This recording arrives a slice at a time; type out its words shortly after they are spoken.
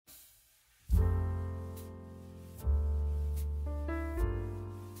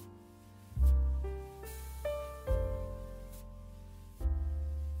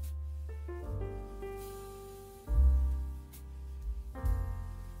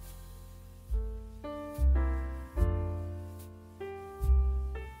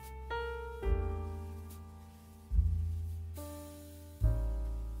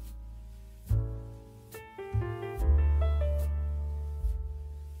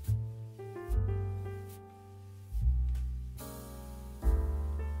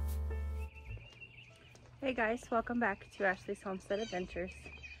Hey guys, welcome back to Ashley's Homestead Adventures.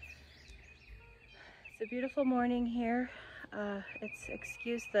 It's a beautiful morning here.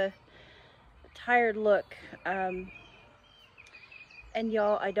 Excuse the tired look. And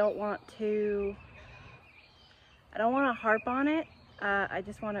y'all, I don't want to harp on it. I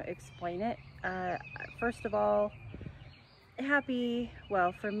just want to explain it. First of all,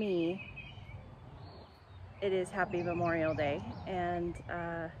 for me, it is Happy Memorial Day, and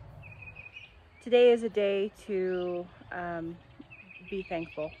today is a day to be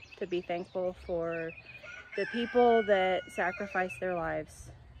thankful. To be thankful for the people that sacrifice their lives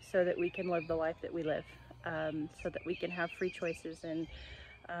so that we can live the life that we live, so that we can have free choices and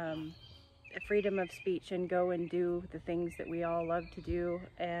freedom of speech and go and do the things that we all love to do.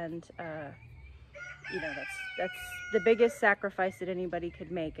 And you know, that's the biggest sacrifice that anybody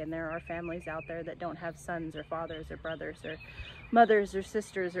could make. And there are families out there that don't have sons or fathers or brothers or mothers or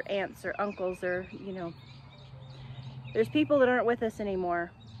sisters or aunts or uncles, or, you know, there's people that aren't with us anymore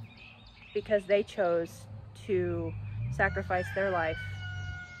because they chose to sacrifice their life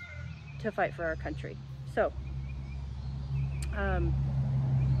to fight for our country. So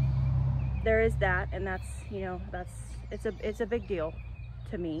there is that, and that's, you know, it's a big deal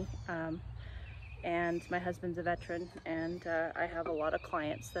to me. And my husband's a veteran, and I have a lot of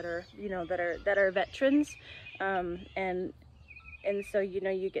clients that are, you know, that are veterans, and so, you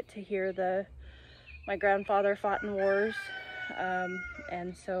know, you get to hear my grandfather fought in wars,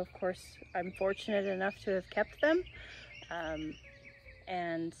 and so of course I'm fortunate enough to have kept them,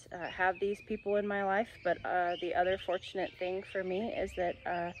 and have these people in my life. But the other fortunate thing for me is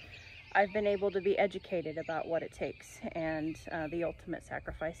that I've been able to be educated about what it takes and the ultimate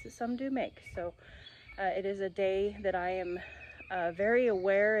sacrifice that some do make. So it is a day that I am very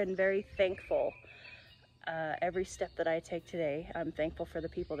aware and very thankful. Every step that I take today, I'm thankful for the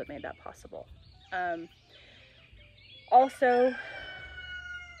people that made that possible. Also,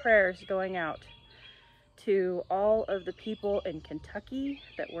 prayers going out to all of the people in Kentucky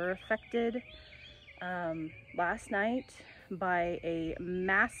that were affected last night by a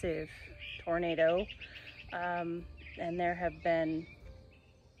massive tornado, and there have been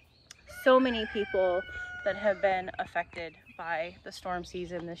so many people that have been affected by the storm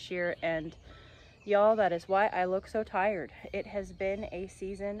season this year. And y'all, that is why I look so tired. It has been a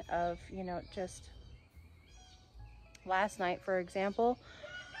season of, you know, just last night, for example,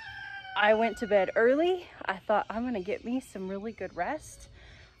 I went to bed early. I thought, I'm gonna get me some really good rest.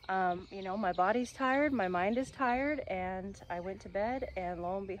 You know, my body's tired, my mind is tired, and I went to bed, and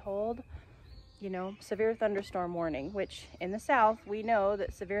lo and behold, you know, severe thunderstorm warning, which in the South, we know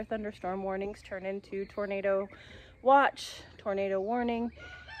that severe thunderstorm warnings turn into tornado watch, tornado warning.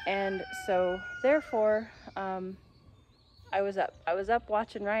 And so therefore, I was up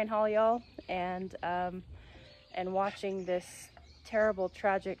watching Ryan Hall, y'all, and watching this terrible,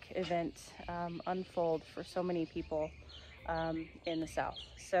 tragic event unfold for so many people in the South.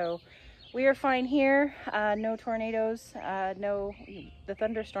 So we are fine here. No tornadoes. No, the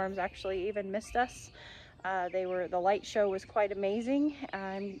thunderstorms actually even missed us. The light show was quite amazing,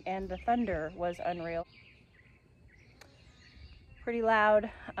 and the thunder was unreal. Pretty loud,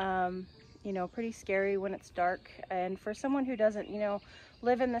 you know, pretty scary when it's dark. And for someone who doesn't, you know,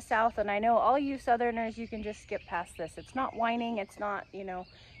 live in the South, and I know all you Southerners, you can just skip past this. It's not whining, it's not, you know,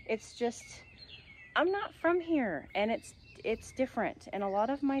 it's just, I'm not from here, and it's different, and a lot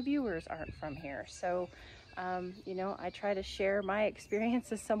of my viewers aren't from here. So you know, I try to share my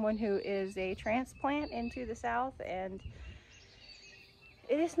experience as someone who is a transplant into the South, and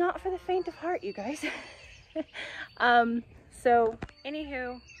it is not for the faint of heart, you guys. So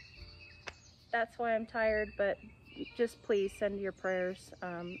anywho, that's why I'm tired. But just please send your prayers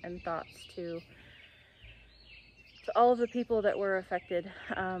and thoughts to all of the people that were affected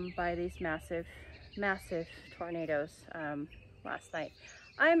by these massive tornadoes last night.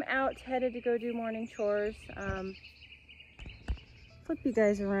 I'm out, headed to go do morning chores. Flip you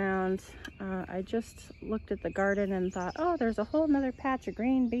guys around. I just looked at the garden and thought, oh, there's a whole nother patch of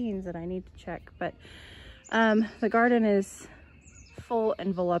green beans that I need to check. But the garden is full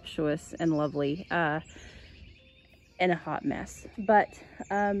and voluptuous and lovely, and a hot mess. But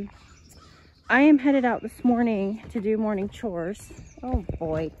I am headed out this morning to do morning chores. Oh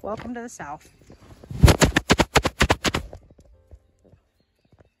boy, welcome to the South.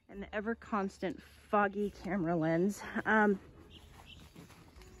 And the ever constant foggy camera lens,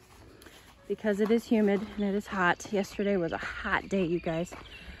 because it is humid and it is hot. Yesterday was a hot day, you guys.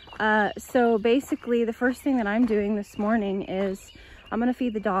 So basically the first thing that I'm doing this morning is I'm gonna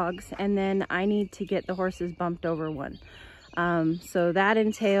feed the dogs, and then I need to get the horses bumped over one. So that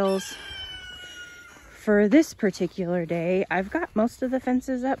entails for this particular day, I've got most of the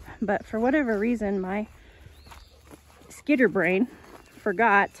fences up, but for whatever reason, my skitter brain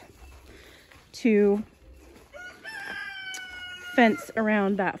forgot to fence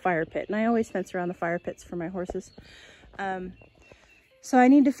around that fire pit. And I always fence around the fire pits for my horses. So I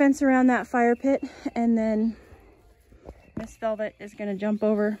need to fence around that fire pit, and then Miss Velvet is going to jump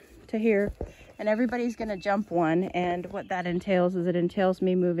over to here, and everybody's going to jump one. And what that entails is it entails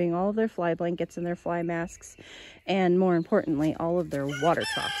me moving all of their fly blankets and their fly masks, and more importantly, all of their water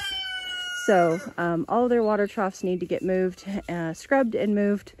troughs. So all of their water troughs need to get moved, scrubbed and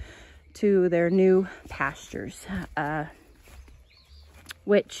moved to their new pastures,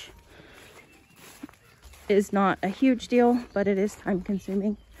 which is not a huge deal, but it is time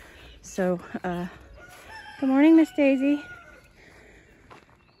consuming. So good morning, Miss Daisy.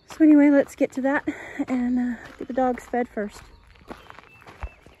 So anyway, let's get to that and get the dogs fed first.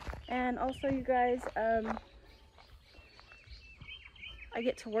 And also, you guys, I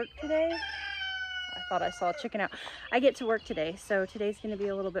get to work today. I thought I saw a chicken out. I get to work today, so today's going to be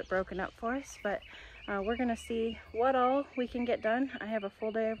a little bit broken up for us, but we're going to see what all we can get done. I have a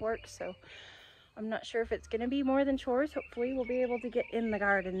full day of work, so I'm not sure if it's going to be more than chores. Hopefully we'll be able to get in the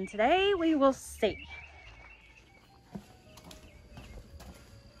garden today. We will see.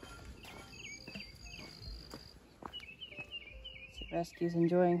 Rescue's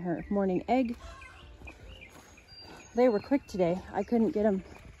enjoying her morning egg. They were quick today. I couldn't get them.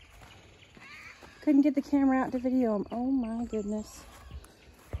 Couldn't get the camera out to video them. Oh my goodness.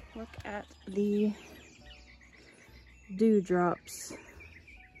 Look at the dewdrops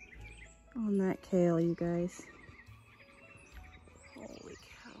on that kale, you guys. Holy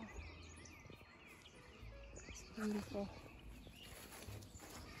cow. It's beautiful.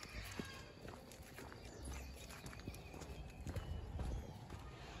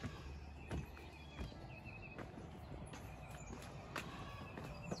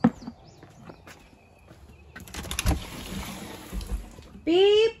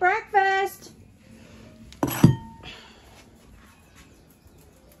 Beep, breakfast.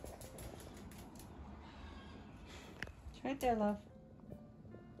 It's right there, love.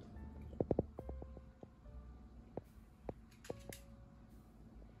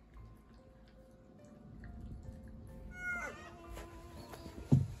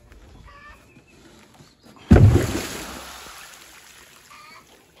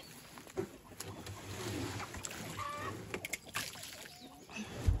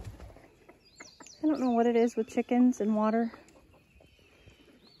 I don't know what it is with chickens and water.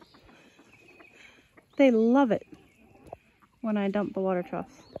 They love it when I dump the water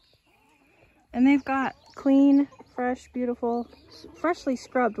troughs. And they've got clean, fresh, beautiful, freshly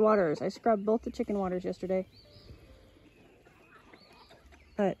scrubbed waters. I scrubbed both the chicken waters yesterday.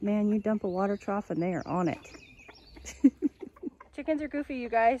 But man, you dump a water trough and they are on it. Chickens are goofy, you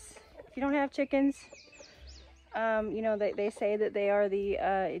guys. If you don't have chickens, you know, they say that they are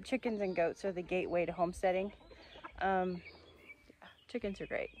the, chickens and goats are the gateway to homesteading. Chickens are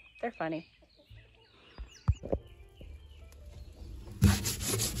great. They're funny.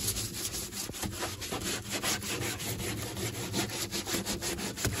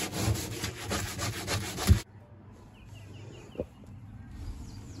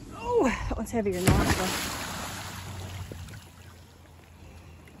 Oh, that one's heavier than that one.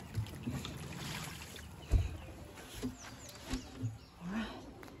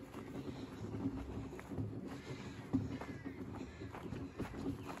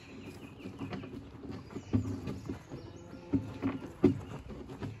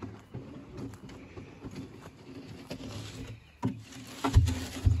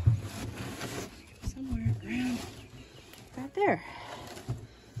 There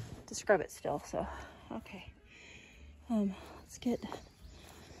to scrub it still, so okay. Let's get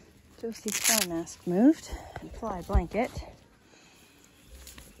Josie's fly mask moved and fly blanket.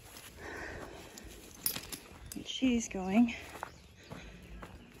 And she's going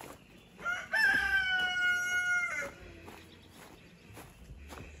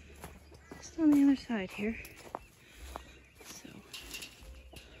just on the other side here.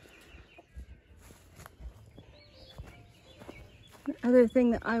 Other thing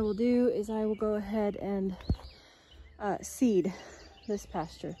that I will do is I will go ahead and seed this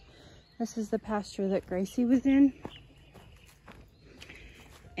pasture. This is the pasture that Gracie was in,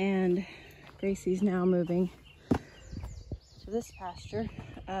 and Gracie's now moving to this pasture,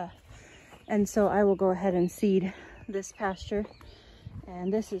 and so I will go ahead and seed this pasture,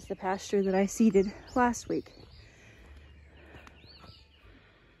 and this is the pasture that I seeded last week.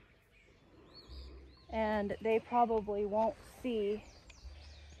 And they probably won't see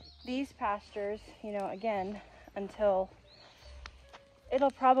these pastures, you know, again, until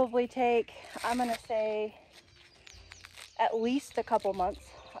it'll probably take, I'm gonna say, at least a couple months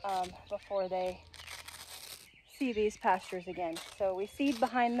before they see these pastures again. So we seed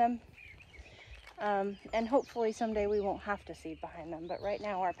behind them, and hopefully someday we won't have to seed behind them. But right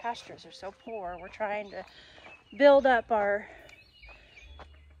now our pastures are so poor. We're trying to build up our,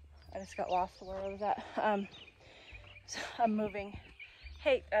 I just got lost to where I was at. So I'm moving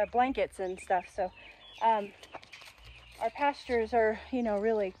blankets and stuff. So our pastures are, you know,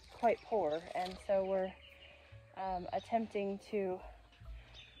 really quite poor, and so we're attempting to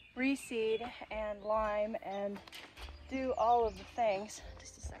reseed and lime and do all of the things.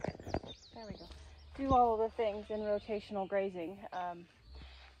 Just a second. There we go. Do all of the things in rotational grazing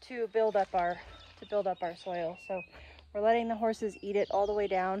to build up our soil. So we're letting the horses eat it all the way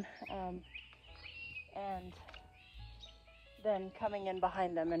down, and then coming in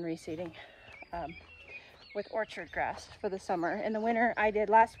behind them and reseeding with orchard grass for the summer. In the winter,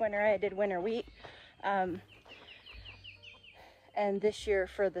 last winter I did winter wheat, and this year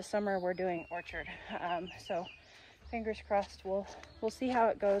for the summer we're doing orchard. So fingers crossed, we'll see how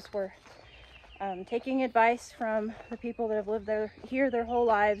it goes. We're taking advice from the people that have lived here their whole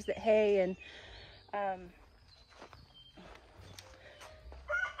lives, that hay and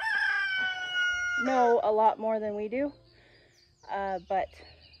know a lot more than we do, but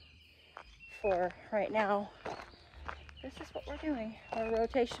for right now, this is what we're doing.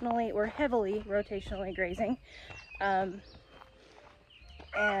 We're heavily rotationally grazing, and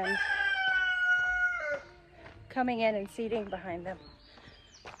coming in and seeding behind them.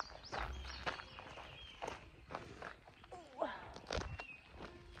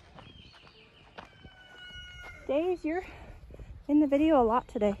 Days, you're in the video a lot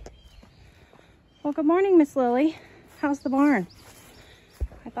today. Well, good morning, Miss Lily. How's the barn?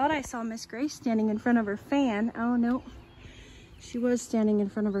 I thought I saw Miss Grace standing in front of her fan. Oh, no. She was standing in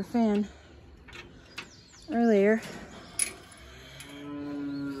front of her fan earlier.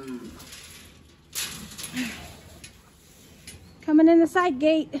 Coming in the side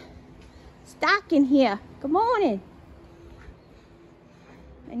gate. Stock in here. Good morning.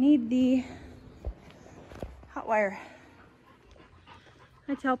 I need the hot wire.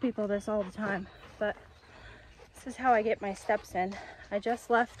 I tell people this all the time, but this is how I get my steps in. I just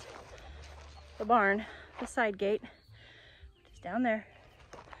left the barn, the side gate, which is down there,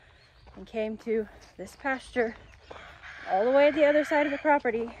 and came to this pasture all the way at the other side of the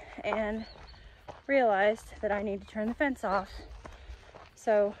property and realized that I need to turn the fence off.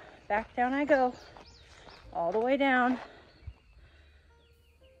 So back down I go, all the way down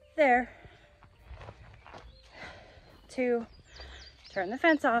there to turn the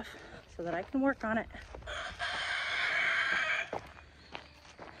fence off so that I can work on it.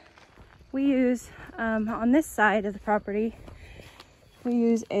 We use, on this side of the property, we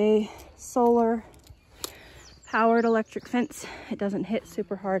use a solar powered electric fence. It doesn't hit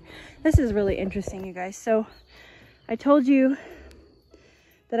super hard. This is really interesting, you guys. So I told you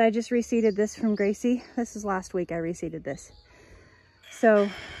that I just reseeded this from Gracie. This is last week I reseeded this. So,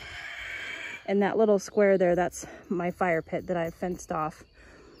 and that little square there, that's my fire pit that I've fenced off.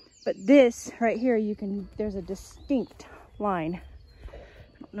 But this right here, there's a distinct line.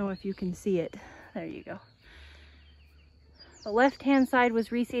 I don't know if you can see it. There you go. The left-hand side was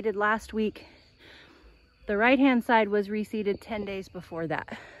reseeded last week. The right-hand side was reseeded 10 days before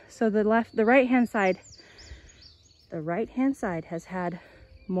that. So the right-hand side has had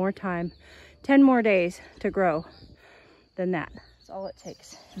more time, 10 more days to grow than that. That's all it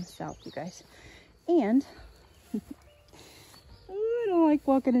takes in the south, you guys. And I don't like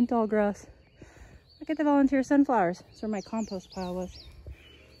walking in tall grass. Look at the volunteer sunflowers. That's where my compost pile was.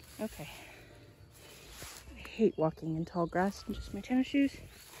 Okay. I hate walking in tall grass in just my tennis shoes.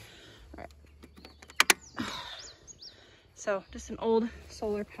 All right. So just an old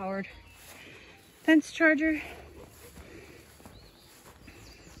solar powered fence charger.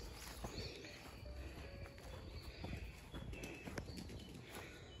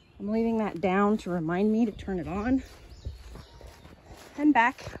 I'm leaving that down to remind me to turn it on. And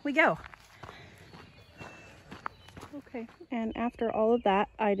back we go. Okay, and after all of that,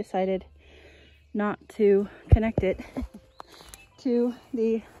 I decided not to connect it to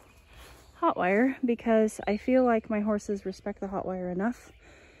the hot wire because I feel like my horses respect the hot wire enough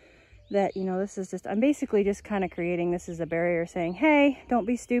that, you know, this is just, I'm basically just kind of creating this as a barrier saying, hey, don't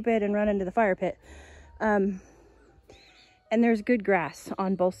be stupid and run into the fire pit. And there's good grass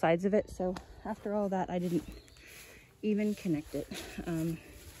on both sides of it. So after all that, I didn't even connect it.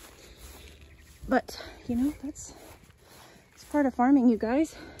 But, you know, it's part of farming, you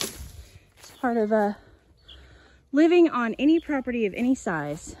guys. It's part of living on any property of any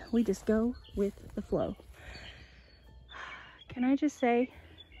size. We just go with the flow. Can I just say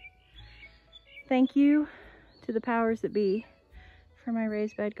thank you to the powers that be for my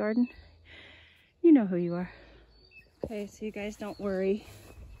raised bed garden? You know who you are. Okay, so you guys don't worry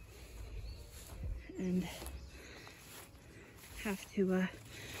and have to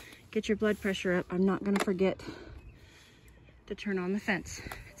get your blood pressure up. I'm not gonna forget to turn on the fence.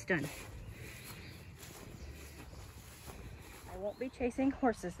 It's done. I won't be chasing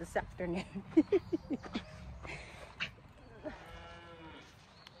horses this afternoon.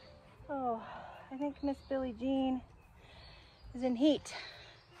 Oh, I think Miss Billie Jean is in heat.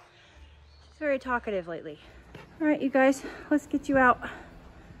 She's very talkative lately. All right, you guys, let's get you out.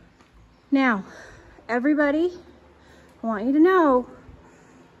 Now, everybody, I want you to know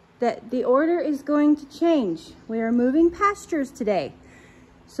that the order is going to change. We are moving pastures today.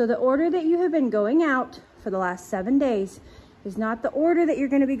 So the order that you have been going out for the last 7 days is not the order that you're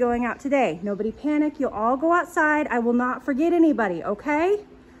going to be going out today. Nobody panic. You'll all go outside. I will not forget anybody, okay?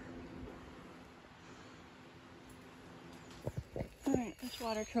 All right, this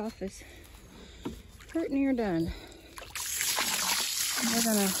water trough is pretty near done. We're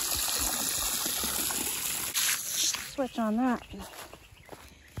gonna switch on that and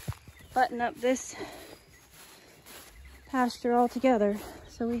button up this pasture all together.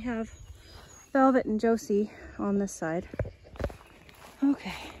 So we have Velvet and Josie on this side.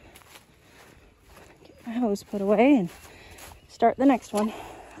 Okay, get my hose put away and start the next one.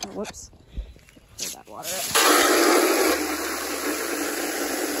 Oh, whoops, fill that water up.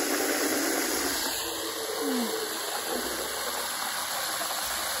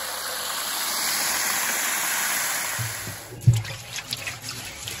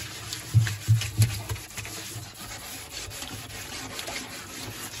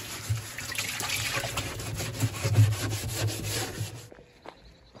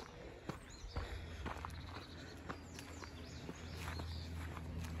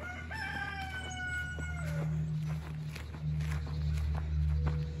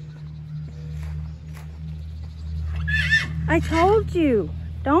 I told you,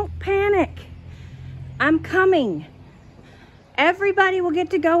 don't panic. I'm coming. Everybody will get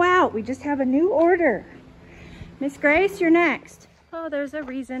to go out. We just have a new order. Miss Grace, you're next. Oh, there's a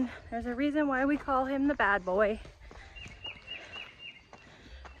reason. There's a reason why we call him the bad boy.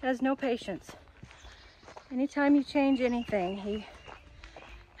 Has no patience. Anytime you change anything, he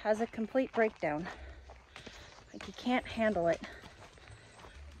has a complete breakdown. Like he can't handle it.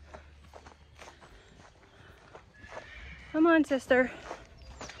 Come on, sister.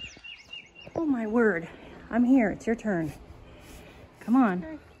 Oh my word. I'm here. It's your turn. Come on.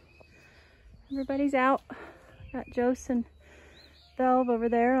 Okay. Everybody's out. Got Jose and Velv over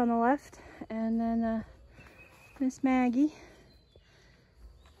there on the left. And then Miss Maggie.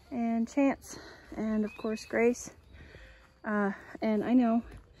 And Chance. And of course Grace. And I know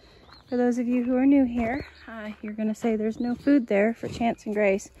for those of you who are new here, you're going to say there's no food there for Chance and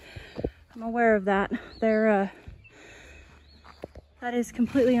Grace. I'm aware of that. They're... that is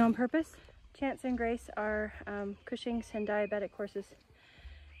completely on purpose. Chance and Grace are Cushing's and diabetic horses,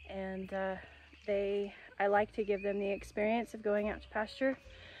 and I like to give them the experience of going out to pasture,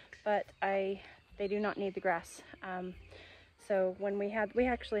 but they do not need the grass. So when we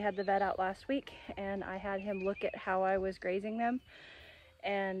actually had the vet out last week, and I had him look at how I was grazing them,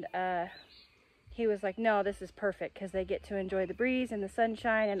 and he was like, no, this is perfect because they get to enjoy the breeze and the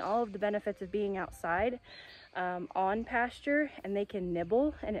sunshine and all of the benefits of being outside on pasture, and they can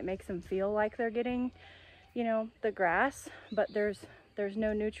nibble and it makes them feel like they're getting, you know, the grass, but there's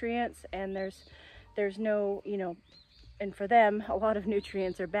no nutrients, and there's no, you know, and for them a lot of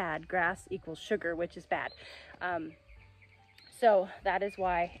nutrients are bad. Grass equals sugar, which is bad. So that is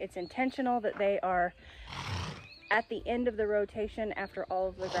why it's intentional that they are at the end of the rotation after all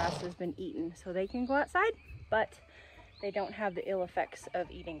of the grass has been eaten, so they can go outside, but they don't have the ill effects of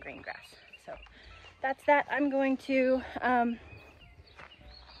eating green grass. So that's that. I'm going to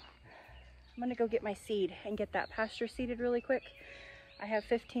go get my seed and get that pasture seeded really quick. I have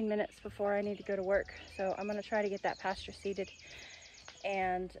 15 minutes before I need to go to work, so I'm gonna try to get that pasture seeded.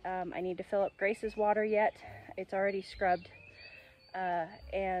 And I need to fill up Grace's water yet. It's already scrubbed,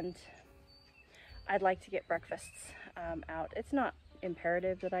 and I'd like to get breakfasts out. It's not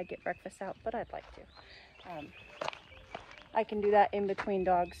imperative that I get breakfast out, but I'd like to. I can do that in between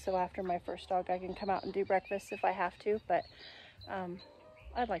dogs, so after my first dog I can come out and do breakfast if I have to, but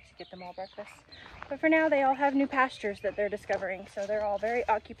I'd like to get them all breakfast. But for now, they all have new pastures that they're discovering, so they're all very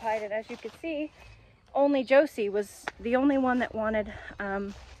occupied, and as you can see, only Josie was the only one that wanted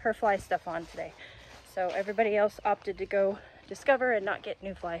her fly stuff on today. So everybody else opted to go discover and not get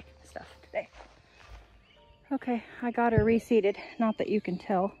new fly stuff today. Okay, I got her reseated. Not that you can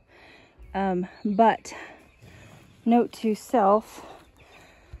tell, but note to self,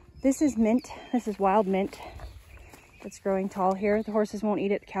 this is mint. This is wild mint that's growing tall here. The horses won't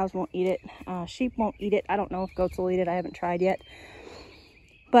eat it, the cows won't eat it, sheep won't eat it. I don't know if goats will eat it. I haven't tried yet.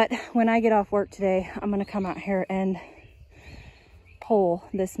 But when I get off work today, I'm gonna come out here and pull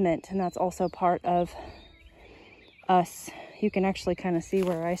this mint, and that's also part of us. You can actually kind of see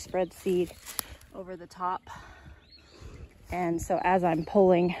where I spread seed over the top. And so as I'm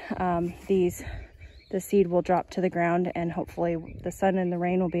pulling the seed will drop to the ground, and hopefully the sun and the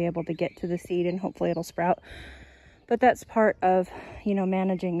rain will be able to get to the seed, and hopefully it'll sprout. But that's part of, you know,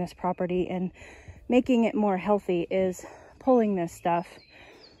 managing this property and making it more healthy, is pulling this stuff,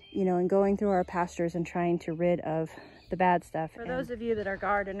 you know, and going through our pastures and trying to rid of the bad stuff. For those of you that are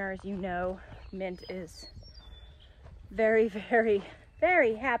gardeners, you know mint is very, very,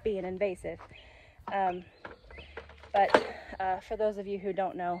 very happy and invasive. But for those of you who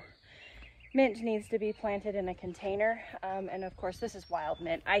don't know, mint needs to be planted in a container. And of course, this is wild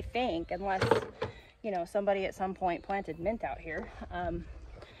mint, I think, unless, you know, somebody at some point planted mint out here,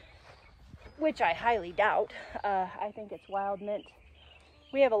 which I highly doubt. I think it's wild mint.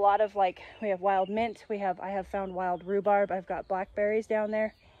 We have a lot of, like, we have wild mint. I have found wild rhubarb. I've got blackberries down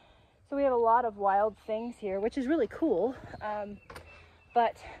there. So we have a lot of wild things here, which is really cool.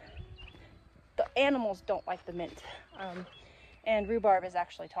 But the animals don't like the mint. And rhubarb is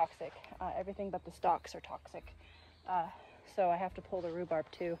actually toxic. Everything but the stalks are toxic. So I have to pull the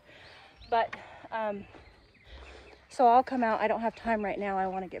rhubarb too. But, so I'll come out. I don't have time right now. I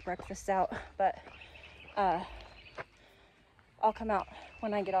want to get breakfast out, but I'll come out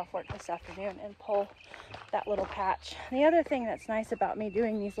when I get off work this afternoon and pull that little patch. The other thing that's nice about me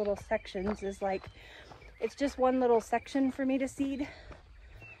doing these little sections is, like, it's just one little section for me to seed,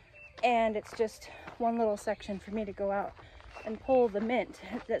 and it's just one little section for me to go out and pull the mint.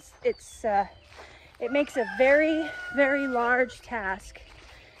 It makes a very, very large task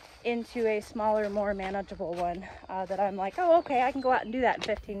into a smaller, more manageable one, that I'm like, oh, okay, I can go out and do that in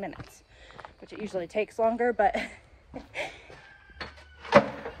 15 minutes, which it usually takes longer, but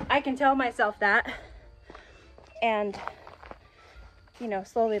I can tell myself that. And, you know,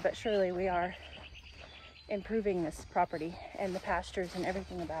 slowly but surely we are improving this property and the pastures and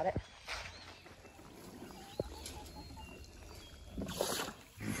everything about it.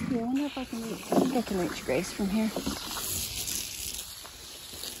 See, I wonder if I think I can reach Grace from here.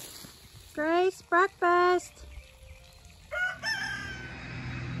 Grace, breakfast.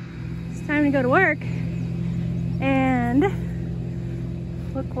 It's time to go to work. And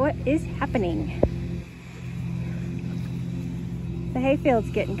look what is happening. The hayfield's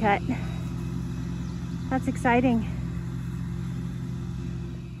getting cut. That's exciting.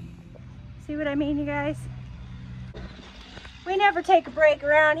 See what I mean, you guys? We never take a break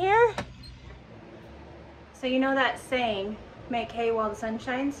around here. So you know that saying, make hay while the sun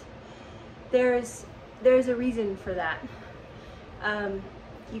shines? There's a reason for that.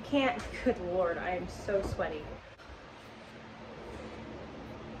 You can't, good Lord, I am so sweaty.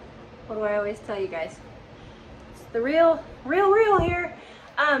 What do I always tell you guys? It's the real here.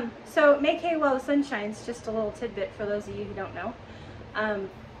 So make hay while the sun shines, just a little tidbit for those of you who don't know.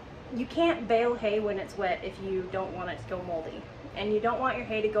 You can't bale hay when it's wet if you don't want it to go moldy. And you don't want your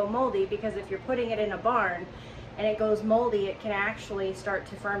hay to go moldy, because if you're putting it in a barn and it goes moldy, it can actually start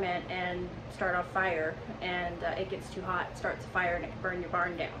to ferment and start off fire, and it gets too hot, it starts a fire, and it can burn your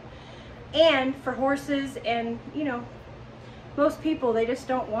barn down. And for horses and, you know, most people, they just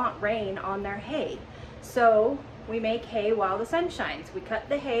don't want rain on their hay. So we make hay while the sun shines. We cut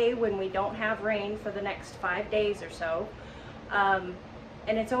the hay when we don't have rain for the next 5 days or so.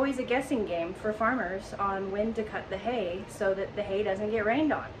 And it's always a guessing game for farmers on when to cut the hay so that the hay doesn't get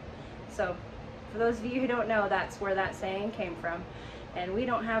rained on. So for those of you who don't know, that's where that saying came from. And we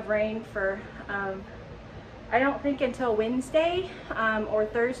don't have rain for, I don't think until Wednesday or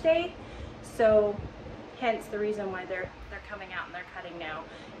Thursday. So hence the reason why they're coming out and they're cutting now.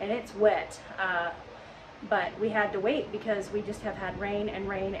 And it's wet, but we had to wait because we just have had rain and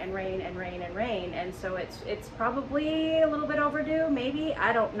rain and rain and rain and rain. And so it's probably a little bit overdue, maybe.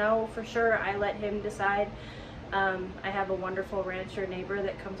 I don't know for sure. I let him decide. I have a wonderful rancher neighbor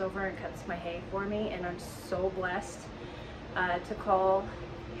that comes over and cuts my hay for me, and I'm so blessed to call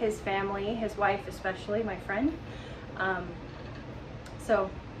his family, his wife especially, my friend.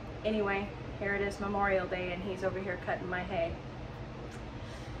 So anyway, here it is, Memorial Day, and he's over here cutting my hay.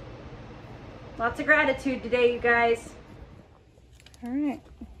 Lots of gratitude today, you guys. All right,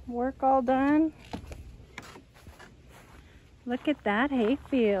 work all done. Look at that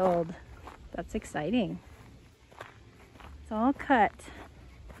hayfield. That's exciting. It's all cut.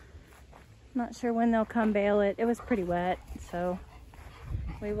 Not sure when they'll come bale it. It was pretty wet, so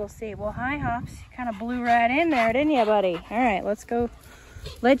we will see. Well, hi, Hops. You kind of blew right in there, didn't you, buddy? All right, let's go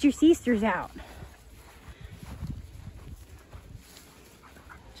let your sisters out.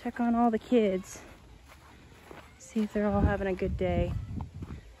 Check on all the kids. See if they're all having a good day.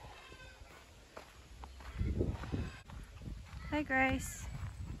 Hi, Grace.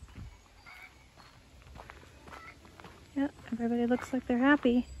 Yep, everybody looks like they're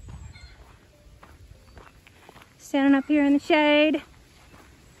happy. Standing up here in the shade.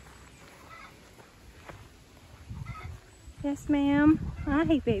 Yes, ma'am.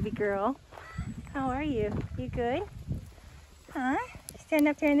 Hi, baby girl. How are you? You good? Huh? Standing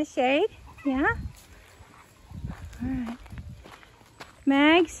up here in the shade? Yeah? Alright.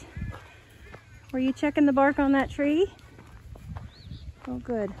 Mags, were you checking the bark on that tree? Oh,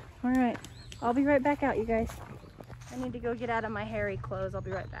 good. Alright. I'll be right back out, you guys. I need to go get out of my hairy clothes. I'll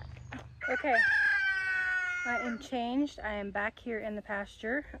be right back. Okay. I am changed. I am back here in the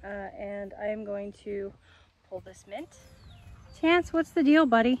pasture, and I am going to pull this mint. Chance, what's the deal,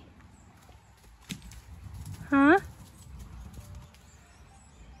 buddy? Huh?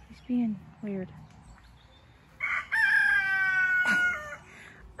 He's being weird.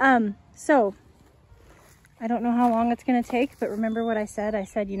 So I don't know how long it's gonna take, but remember what I said? I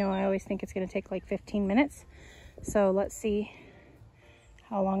said, you know, I always think it's gonna take like 15 minutes. So let's see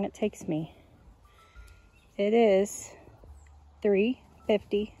how long it takes me. It is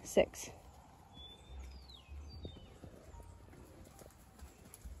 3:56.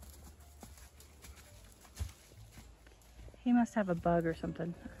 He must have a bug or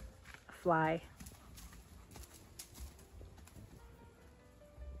something, a fly.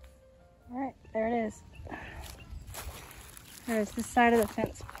 All right, there it is. There's this side of the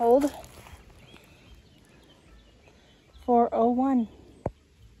fence pulled. 4:01,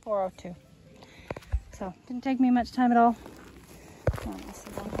 4:02. So didn't take me much time at all. Oh, this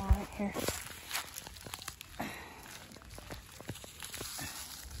is one more right here.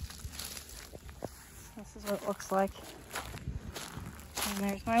 This is what it looks like. And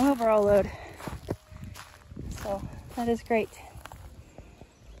there's my wheelbarrow load. So that is great.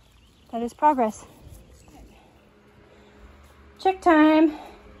 That is progress. Check time.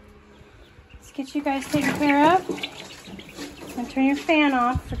 Let's get you guys taken care of. I'm gonna turn your fan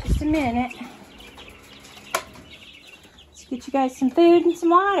off for just a minute. Let's get you guys some food and some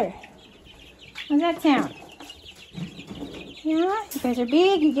water. How's that sound? Yeah, you guys are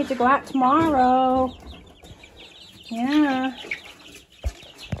big. You get to go out tomorrow. Yeah.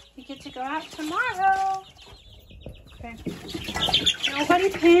 You get to go out tomorrow. Okay. Nobody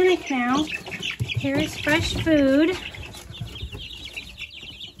panic now. Here is fresh food.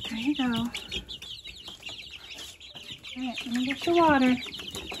 There you go. Alright, let me get your water.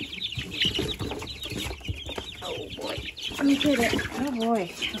 Oh boy. Let me get it. Oh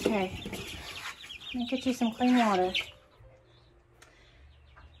boy. Okay. Let me get you some clean water.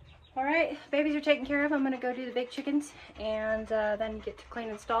 Alright, babies are taken care of. I'm going to go do the big chickens and then get to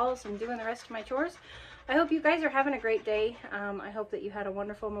cleaning stalls and doing the rest of my chores. I hope you guys are having a great day. I hope that you had a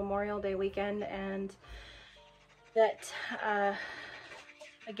wonderful Memorial Day weekend and that,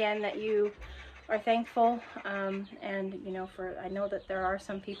 again, that you are thankful. And, you know, I know that there are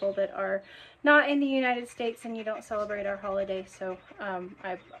some people that are not in the United States and you don't celebrate our holiday. So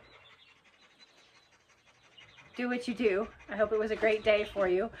I do what you do. I hope it was a great day for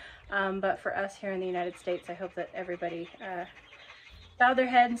you. But for us here in the United States, I hope that everybody bowed their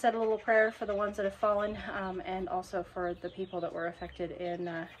head and said a little prayer for the ones that have fallen, and also for the people that were affected in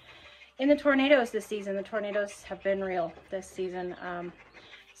the tornadoes this season. The tornadoes have been real this season.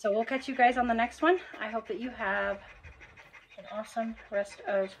 So we'll catch you guys on the next one. I hope that you have an awesome rest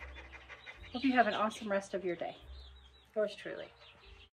of your day. Yours truly.